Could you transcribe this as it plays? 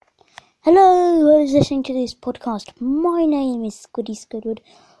Hello, who's listening to this podcast? My name is Squiddy Squidward.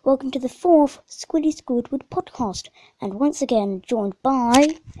 Welcome to the 4th Squiddy Squidward podcast, and once again joined by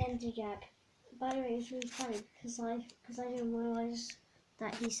Empty Jack. By the way, it's really funny because I didn't realise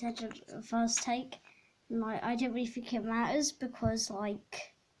that he said a first take, and I don't really think it matters because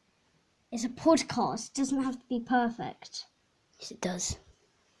it's a podcast. It doesn't have to be perfect. Yes, it does.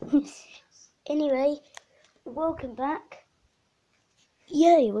 Anyway, welcome back.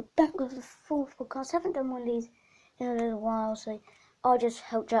 Yay, we're back with the 4th podcast. Haven't done one of these in a little while, so I just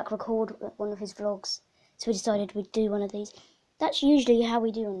helped Jack record one of his vlogs. So we decided we'd do one of these. That's usually how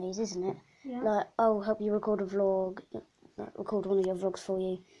we do on these, isn't it? Yeah. Like, I'll help you record a vlog, record one of your vlogs for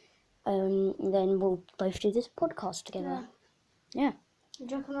you, and then we'll both do this podcast together. Yeah. Do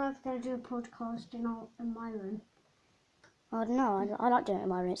you reckon I'm going to do a podcast in my room? I don't know. I like doing it in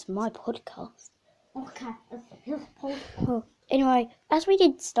my room. It's my podcast. Okay. Here's a podcast. Well, anyway, as we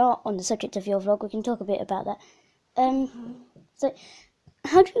did start on the subject of your vlog, we can talk a bit about that. So,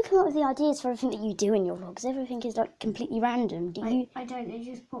 how do you come up with the ideas for everything that you do in your vlogs? Everything is like completely random. I don't. It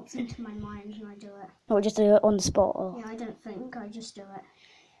just pops into my mind and I do it. Or just do it on the spot? Or... Yeah, I don't think. I just do it.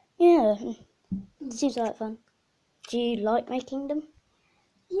 Yeah, it seems like fun. Do you like making them?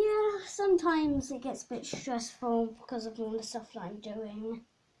 Yeah, sometimes it gets a bit stressful because of all the stuff that I'm doing.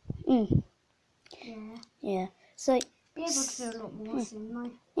 Yeah. So. Be able to do a lot more soon,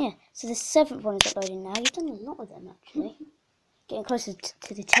 though. Yeah. So the 7th one is uploading now. You've done a lot of them actually. Getting closer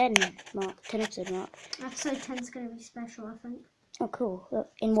to the 10 episode mark. Episode 10 is going to be special, I think. Oh, cool.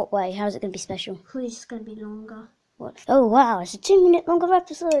 In what way? How is it going to be special? Probably just going to be longer. What? Oh, wow. It's a 2-minute longer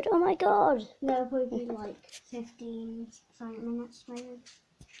episode. Oh, my God. No, it'll probably be like 15 something minutes, maybe.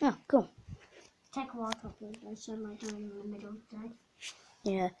 Oh, cool. Take a while to upload though, so I might do it in the middle of the day.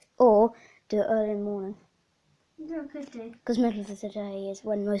 Yeah. Or do it early in the morning. Yeah, could do. Because middle of the day is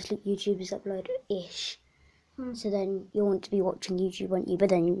when most YouTubers upload-ish. So then you'll want to be watching YouTube, won't you? But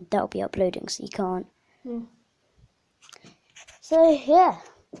then that'll be uploading, so you can't. So, yeah.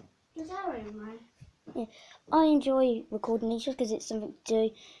 Is that right? Yeah. I enjoy recording these just because it's something to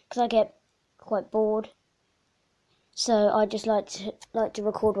do. Because I get quite bored. So I just like to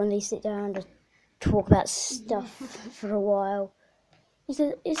record when they sit down and just talk about stuff for a while.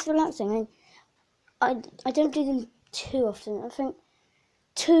 It's relaxing. I don't do them too often. I think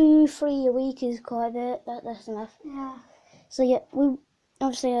 2-3 a week is quite a bit. That's enough. Yeah. So yeah,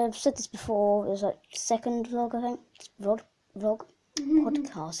 obviously I've said this before. It was like second vlog, I think. Vlog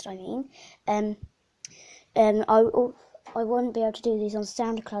podcast. I mean, I won't be able to do these on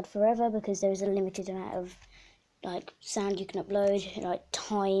SoundCloud forever because there is a limited amount of like sound you can upload, like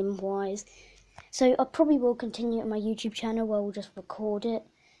time wise. So I probably will continue on my YouTube channel where we'll just record it.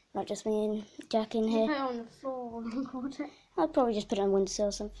 Like just me and Jack in here. Put it on the floor and record it. I'll probably just put it on windowsill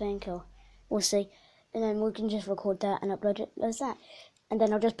or something, or we'll see. And then we can just record that and upload it as that. And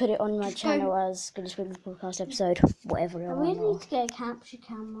then I'll just put it on my channel as Squiddy Squidward podcast episode, whatever. I really need to get a capture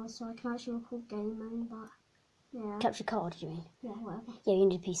camera so I can actually record gaming, but yeah. Capture card, you mean? Yeah, whatever. Yeah, you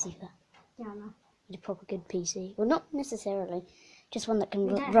need a PC for that. Yeah, I know. You need a proper good PC. Well, not necessarily. Just one that can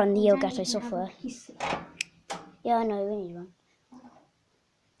run the Elgato software. Yeah, I know, we need one.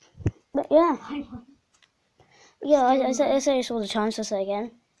 But yeah. I say this all the time, so I'll say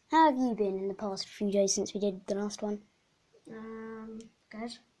again. How have you been in the past few days since we did the last one?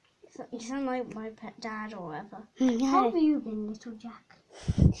 Good. You sound like my pet dad or whatever. Yeah. How have you been, little Jack?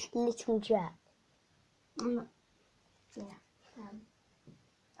 Little Jack. I'm not. Yeah.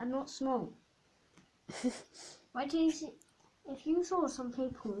 I'm not small. Why do you see? If you saw some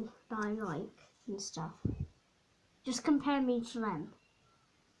people that I like and stuff, just compare me to them.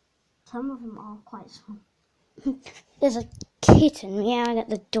 Some of them are quite small. There's a kitten meowing at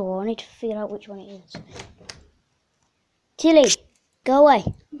the door. I need to figure out which one it is. Tilly, go away.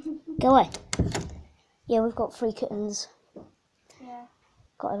 Go away. Yeah, we've got 3 kittens. Yeah.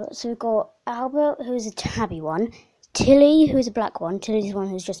 So we've got Albert, who's a tabby one. Tilly, who's a black one. Tilly's the one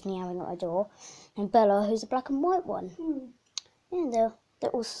who's just meowing at my door. And Bella, who's a black and white one. Yeah, they're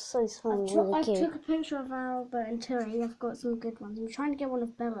all so small and really cute. I took a picture of Albert and Tilly. I've got some good ones. I'm trying to get one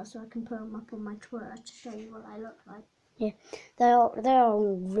of Bella so I can put them up on my Twitter to show you what I look like. Yeah, they are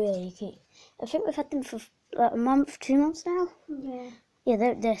all really cute. I think we've had them for like a month, 2 months now. Yeah.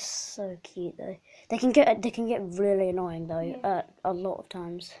 Yeah, they're so cute though. They can get really annoying though. A lot of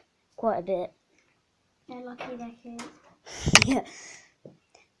times, quite a bit. They're lucky they're cute. Yeah.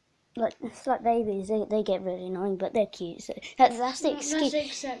 It's like babies, they get really annoying, but they're cute. So that's the excuse. That's the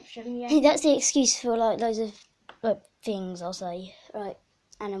exception, yeah. That's the excuse for like loads of things. I'll say, like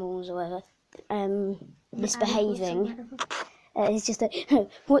animals or whatever, misbehaving. It's just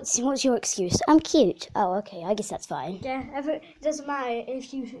what's your excuse? I'm cute. Oh, okay. I guess that's fine. Yeah, it doesn't matter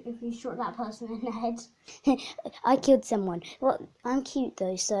if you shot that person in the head. I killed someone. Well, I'm cute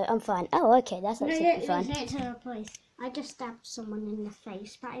though, so I'm fine. Oh, okay. That's absolutely fine. No, to the police. I just stabbed someone in the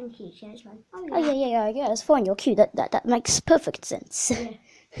face, but I'm cute, so it's fine. Oh yeah. That's fine. You're cute. That makes perfect sense.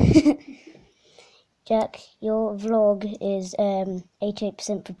 Yeah. Jack, your vlog is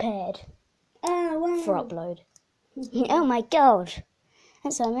 88% prepared Oh, wow. for upload. Oh my god,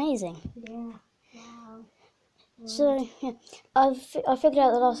 that's amazing. Yeah. Wow. So yeah, I figured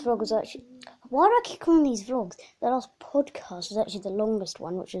out the last vlog was actually. Why do I keep calling these vlogs? The last podcast was actually the longest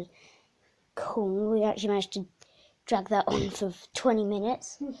one, which is cool. We actually managed to drag that on for 20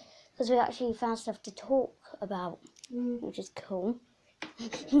 minutes because we actually found stuff to talk about, which is cool.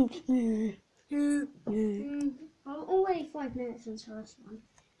 I'm already 5 minutes into this one.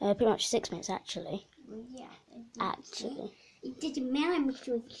 Pretty much 6 minutes actually. Well, yeah. Actually. It doesn't matter, I'm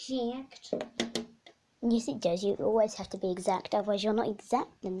so exact. Yes, it does. You always have to be exact, otherwise you're not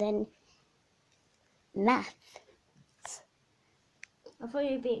exact, and then math. I thought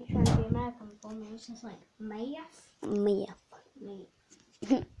you'd be trying to be American for me. It's just like math. Me.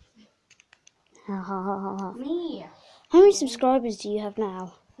 Ha ha ha ha ha. Me. How many subscribers do you have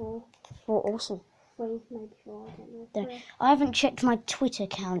now? 4, 4, awesome. 3, maybe 4. I don't know. I haven't checked my Twitter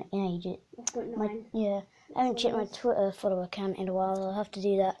account in ages. I've got 9. I haven't checked my Twitter follower account in a while. I'll have to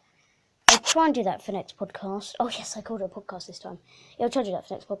do that. I'll try and do that for next podcast. Oh yes, I called it a podcast this time. Yeah, I'll try to do that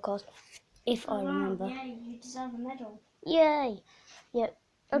for next podcast if I remember. Yeah, you deserve a medal. Yay! Yep.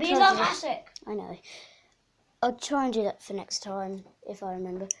 Be classic. I know. I'll try and do that for next time if I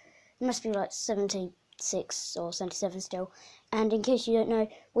remember. It must be like 76 or 77 still. And in case you don't know,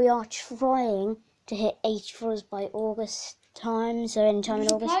 we are trying to hit 80 followers by August time. So any time in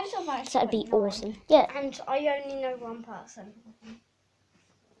August. So that'd be awesome. Yeah. And I only know one person.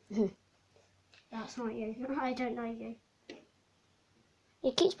 That's not you. I don't know you.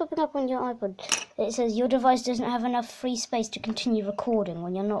 It keeps popping up on your iPod. It says your device doesn't have enough free space to continue recording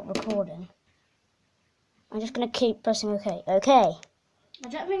when you're not recording. I'm just going to keep pressing OK. OK. I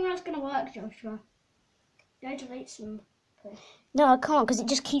don't think that's going to work, Joshua. Go delete some. No, I can't because it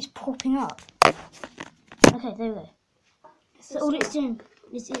just keeps popping up. Okay, there we go. So all it's doing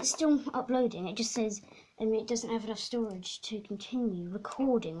is it's still uploading. It just says it doesn't have enough storage to continue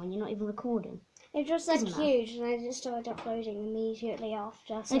recording when you're not even recording. It just said huge, and I just started uploading immediately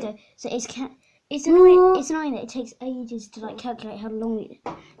after. So. Okay, so it's annoying. It's annoying that it takes ages to like calculate how long it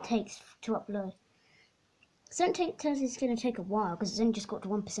takes to upload. So it tells us it's going to take a while because it's only just got to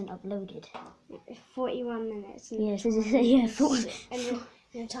 1% uploaded. 41 minutes. Yes, yeah, 40. And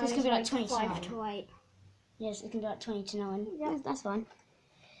the time It's going to be like 20 to 5 to 8. Yes, it can be like 20 to 9. Yeah. That's fine.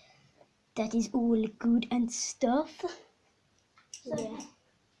 That is all good and stuff. So,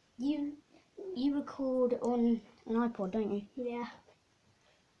 Yeah. You record on an iPod, don't you? Yeah.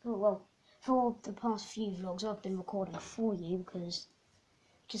 Oh, well, for the past few vlogs, I've been recording for you because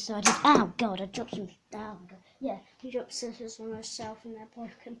I decided. Oh God, I dropped some. Oh God. Yeah. You dropped scissors on yourself and they're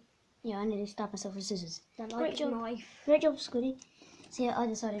broken. Yeah, I nearly stabbed myself with scissors. They're like Great job. knife. Great job, Squiddy. So yeah, I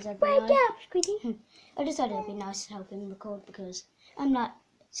decided I'd be Great nice. job, Squiddy. I decided it'd be nice to help him record because I'm like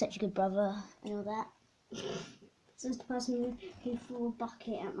such a good brother and all that. So it's the person who threw a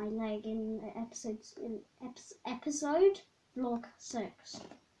bucket at my leg in episode vlog 6.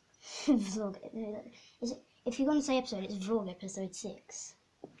 Vlog. Is it, if you're going to say episode, it's vlog episode 6.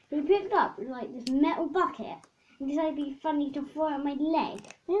 He picked up like this metal bucket and decided it'd be funny to throw it at my leg.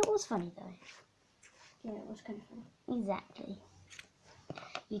 Yeah, it was funny though. Yeah, it was kind of funny. Exactly.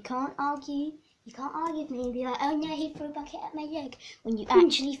 You can't argue. You can't argue with me and be like, oh no, he threw a bucket at my leg when you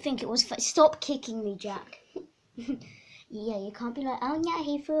actually think it was funny. Stop kicking me, Jack. Yeah, you can't be like, oh no,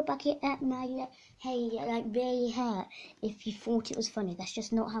 he threw a bucket at my leg. Hey, like really hurt. If you thought it was funny, that's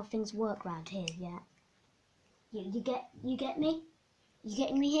just not how things work round here. Yeah. You get me? You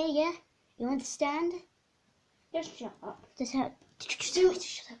getting me here? Yeah. You understand? Just shut up. Just how?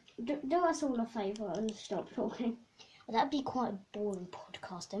 Do us all a favour and stop talking. Well, that'd be quite a boring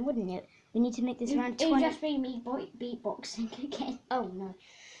podcast, then, wouldn't it? We need to make this around It'd 20. just be me beatboxing again. Oh no.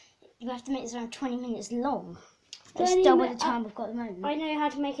 You have to make this around 20 minutes long. 20 That's double the time we've got at the moment. I know how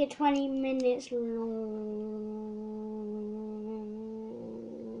to make it 20 minutes long.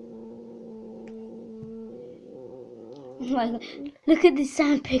 Look at this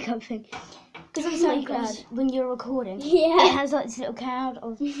sound pickup thing. Because I'm so glad when you're recording, Yeah. it has like this little cloud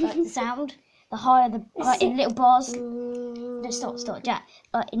of like, the sound. the higher the like in little bars. No, stop, Jack.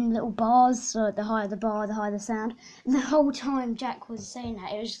 Like in little bars, so the higher the bar, the higher the sound. And the whole time Jack was saying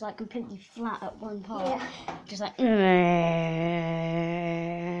that, it was just like completely flat at one part. Yeah. Just like.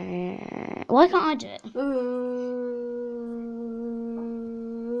 Why can't I do it?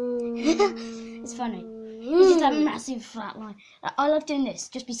 It's funny. It's just a massive flat line. I love doing this.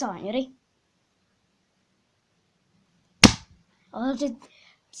 Just be silent, you ready? I love just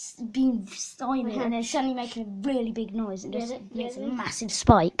being silent and then suddenly making a really big noise and just makes a massive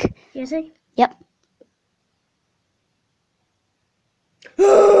spike. You see? Yep.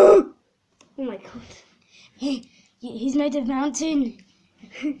 Oh my god. He's made a mountain.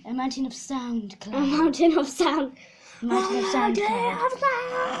 A mountain of sound cloud. A mountain of sound. A mountain of sound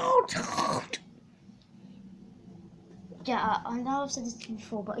cloud. Yeah, I know I've said this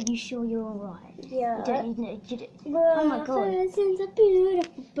before, but are you sure you're alright? Yeah. You don't need oh my god. Since a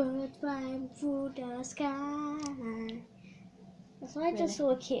beautiful bird flying through the sky. So I just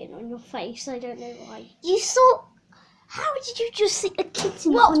saw a kitten on your face. I don't know why. You saw? How did you just see a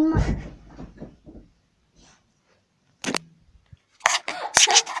kitten on my?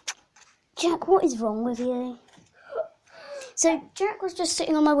 Jack, what is wrong with you? So Jack was just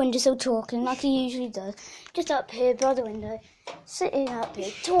sitting on my windowsill talking like he usually does, just up here by the window, sitting up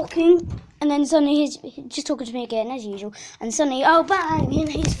here talking, and then suddenly he's just talking to me again as usual, and suddenly, oh bang, and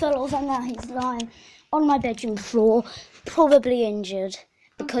he's fell off and now he's lying on my bedroom floor, probably injured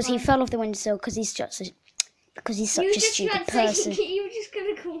because he fell off the windowsill because he's such a stupid person. You were just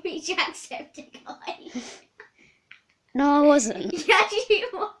going to call me Jacksepticeye. No, I wasn't. Yes, you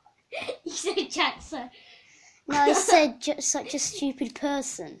were. You said Jackson. No, I said just such a stupid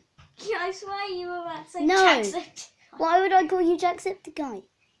person. Yeah, I swear you were about to say No. Jacksepticeye. Why would I call you Jacksepticeye?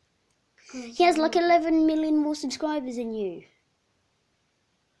 He has like 11 million more subscribers than you.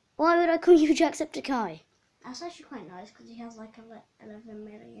 Why would I call you Jacksepticeye? That's actually quite nice because he has like 11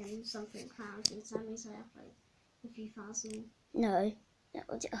 million something pounds and Sammy's have like a few thousand. No.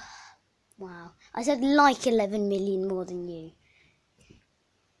 Wow. I said like 11 million more than you.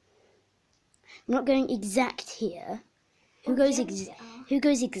 I'm not going exact here. Who goes exact?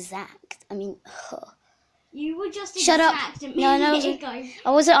 I mean, you were just shut exact up. At No, me. I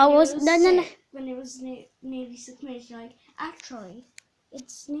was no. When it was nearly 6 minutes, you're like, actually,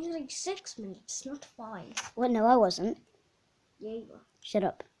 it's nearly 6 minutes, not 5. Well, no, I wasn't. Yeah, you were. Shut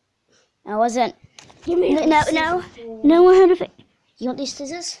up. I wasn't. Give me No, I heard of it. You want these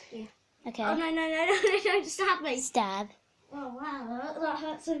scissors? Yeah. Okay. Oh, no, don't stab me. Stab. Oh, wow, that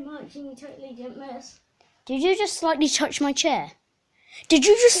hurt so much and you totally didn't miss. Did you just slightly touch my chair? Did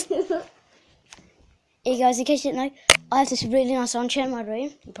you just... Hey guys, in case you didn't know, I have this really nice armchair in my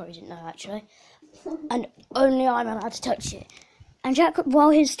room. You probably didn't know actually. And only I'm allowed to touch it. And Jack,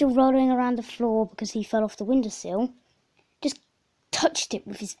 while he's still rolling around the floor because he fell off the windowsill, just touched it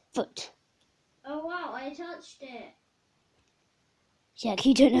with his foot. Oh, wow, I touched it. Jack,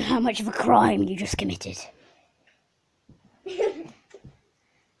 you don't know how much of a crime you just committed.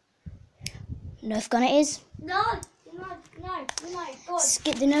 Nerf gun it is. No, God.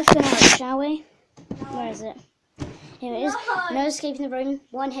 Skip the Nerf gun out, shall we? No. Where is it? Here it is. No escaping the room.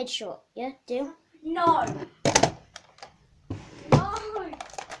 One headshot. Yeah, deal? No.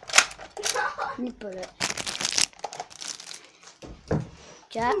 Need bullet.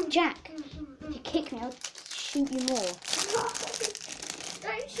 Jack. If you kick me, I'll shoot you more.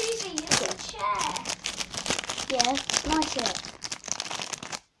 Don't shoot me, use a chair. Yeah, my chair.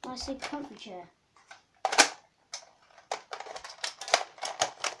 Nicely comfy chair.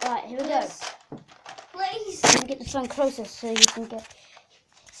 Right, here we go. Please. I'm gonna get the phone closer so you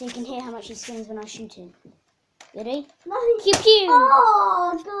can hear how much he swings when I shoot him. Ready? No. Pew pew.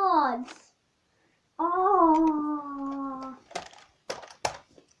 Oh, God. Oh.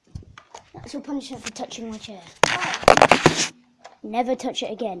 That's your punishment for touching my chair. Never touch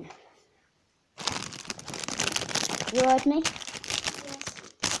it again. You heard me?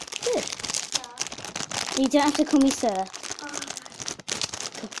 Good. You don't have to call me sir.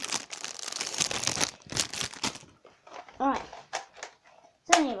 Alright.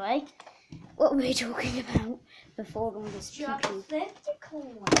 So anyway, what were we talking about before all this talking?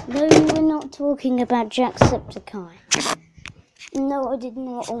 No, we're not talking about Jacksepticeye. No, I did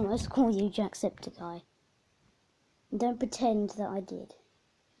not almost call you Jacksepticeye. Don't pretend that I did.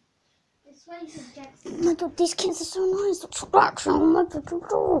 Oh my god, these kids are so nice. Stop scratching on my bedroom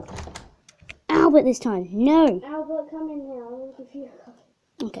door. Albert this time. No. Albert, come in here. I will give you a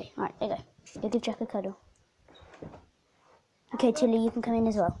cuddle. Okay, alright, there you go. Go give Jack a cuddle. Okay, Tilly, you can come in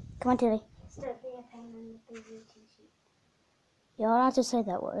as well. Come on, Tilly. Don't be a pain in the booty. You're allowed to say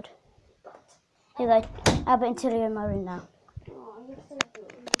that word. Here you go. Albert and Tilly are in my room now. Oh, you're so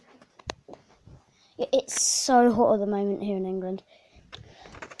good. It's so hot at the moment here in England.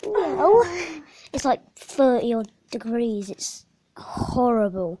 Well, it's like 30 odd degrees. It's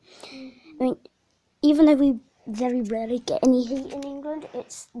horrible. I mean, even though we very rarely get any heat in England,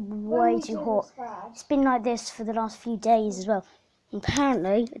 it's way too hot. It's been like this for the last few days as well. And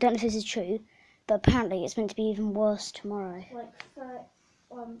apparently, I don't know if this is true, but apparently it's meant to be even worse tomorrow. Like 33,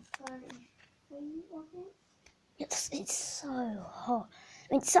 I think. It's so hot.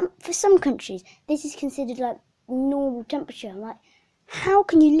 I mean, for some countries, this is considered like normal temperature. I'm like, how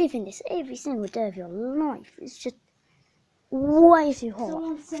can you live in this every single day of your life? It's just way too hot.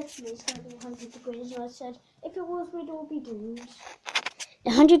 Someone said to me it's going to be 100 degrees, and I said, if it was, we'd all be doomed.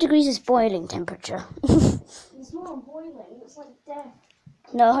 100 degrees is boiling temperature. It's not boiling, it's like death.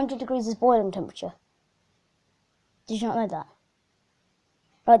 No, 100 degrees is boiling temperature. Did you not know that?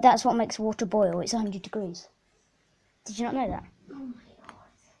 Right, that's what makes water boil. It's 100 degrees. Did you not know that? Oh my god.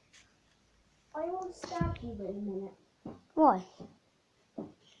 I will stab you in a minute. Why?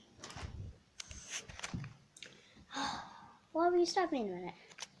 Why will you stab me in a minute?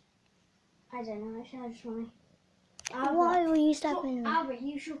 I don't know, I just want to... Why will you stab me in a minute? Albert,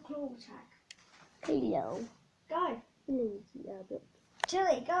 use your claw attack. Hello. Go. Hello, Albert.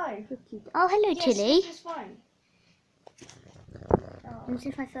 Tilly, go. Oh, hello, Yes, Tilly. this is fine. Can you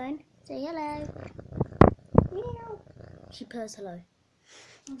see my phone? Say hello. Meow. She purrs hello.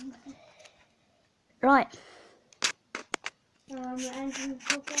 Right. Andrew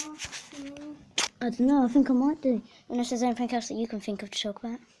podcast. I don't know, I think I might do. Unless there's anything else that you can think of to talk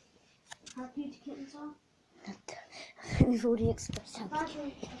about. How cute the kittens are. We've already expressed how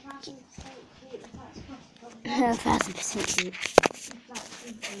Imagine it's so cute. That's 1,000% cute.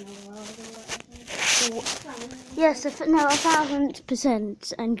 Yes, no,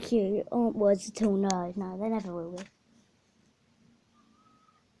 1,000% and cute aren't words at all. No, they never will be.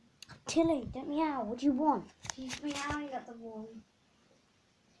 Tilly, don't meow. What do you want? She's meowing at the wall.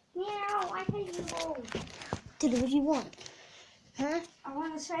 Meow, I hate you all. Tilly, what do you want? Huh? I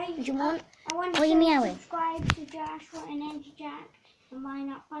want to say... What do you want? I want Why to are you meowing? subscribe to Joshua and Angie Jack and line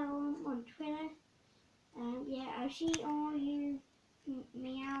up follow them on Twitter. Yeah, I'll see all you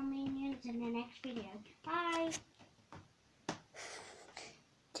meow minions in the next video. Bye.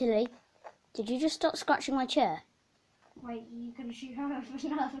 Tilly, did you just stop scratching my chair? Wait, you can shoot her with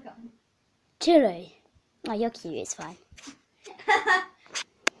another gun. Tilly. Oh, you're cute. It's fine.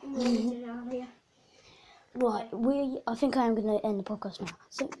 Right, I think I am going to end the podcast now.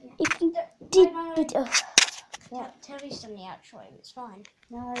 So, if you did... Tilly's done the outro, it's fine.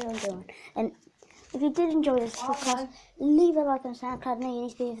 No, I'm doing. And if you did enjoy this podcast, leave a like on SoundCloud. No, you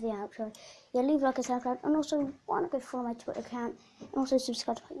need to be here for the outro. Yeah, leave a like on SoundCloud. And also, why not go follow my Twitter account? And also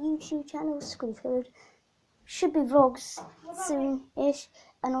subscribe to my YouTube channel, Squiddy Squidward. Should be vlogs soon-ish.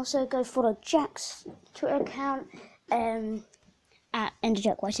 And also go follow Jack's Twitter account at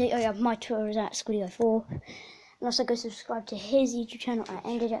EnderJackYT. Oh yeah, my Twitter is at Squiddy04. And also go subscribe to his YouTube channel at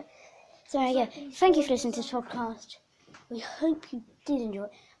EnderJack. So yeah, thank you for listening to this podcast. We hope you did enjoy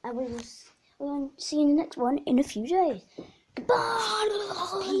it. And we will see you in the next one in a few days. Goodbye.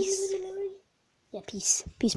 Peace. Yeah, peace. Peace.